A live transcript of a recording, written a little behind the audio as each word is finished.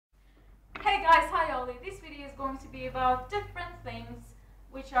going to be about different things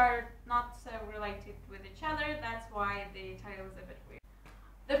which are not so related with each other. That's why the title is a bit weird.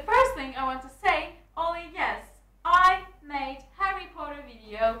 The first thing I want to say, Ollie, yes, I made Harry Potter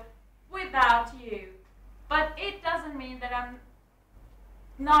video without you. But it doesn't mean that I'm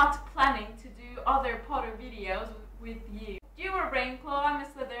not planning to do other Potter videos with you. You are Ravenclaw, I'm a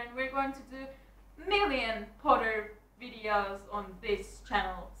Slytherin. We're going to do million Potter videos on this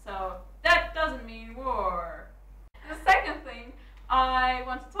channel. So that doesn't mean war. The second thing I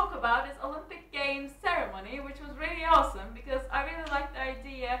want to talk about is Olympic Games ceremony, which was really awesome because I really liked the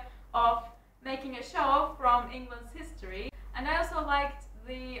idea of making a show from England's history, and I also liked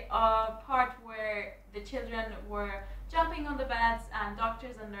the part where the children were jumping on the beds and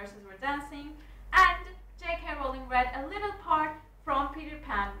doctors and nurses were dancing, and J.K. Rowling read a little part from Peter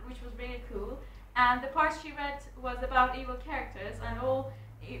Pan, which was really cool, and the part she read was about evil characters, and all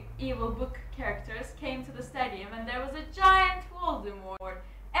evil book characters came to the stadium, and there was a giant Voldemort,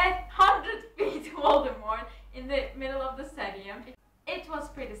 100 feet Voldemort in the middle of the stadium. It was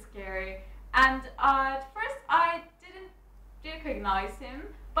pretty scary, and at first I didn't recognize him,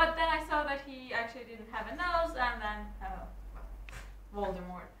 but then I saw that he actually didn't have a nose, and then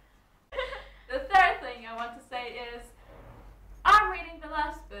Voldemort. The third thing I want to say is I'm reading the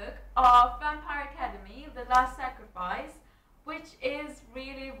last book of Vampire Academy, The Last Sacrifice, which is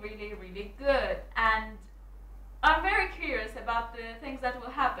really, really, really good, and I'm very curious about the things that will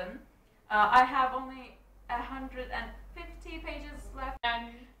happen. I have only 150 pages left,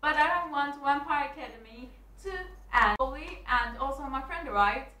 but I don't want Vampire Academy to end. Ollie and also my friend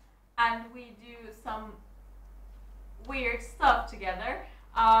arrived, and we do some weird stuff together.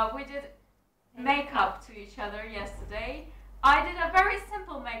 We did makeup to each other yesterday. I did a very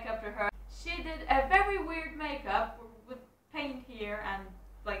simple makeup to her. She did a very weird makeup with paint here and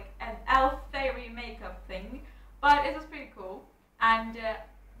like an elf fairy makeup thing, but it was pretty cool, and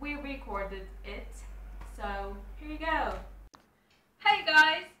we recorded it, so here you go. Hey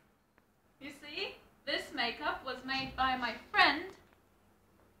guys, you see, this makeup was made by my friend.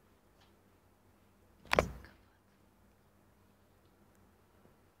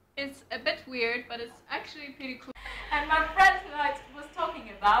 It's a bit weird, but it's actually pretty cool. And my friend who I was talking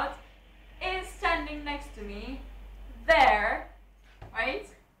about is standing next to me, there, right?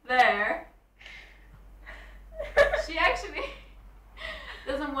 There. She actually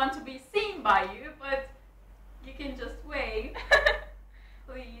doesn't want to be seen by you, but you can just wave,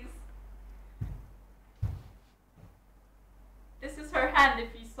 please. This is her hand if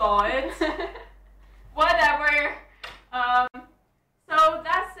you saw it. Whatever. So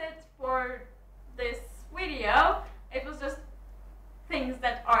that's it for this video. It was just things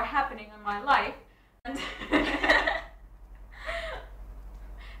that are happening in my life, and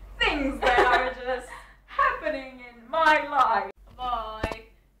things that are just happening in my life.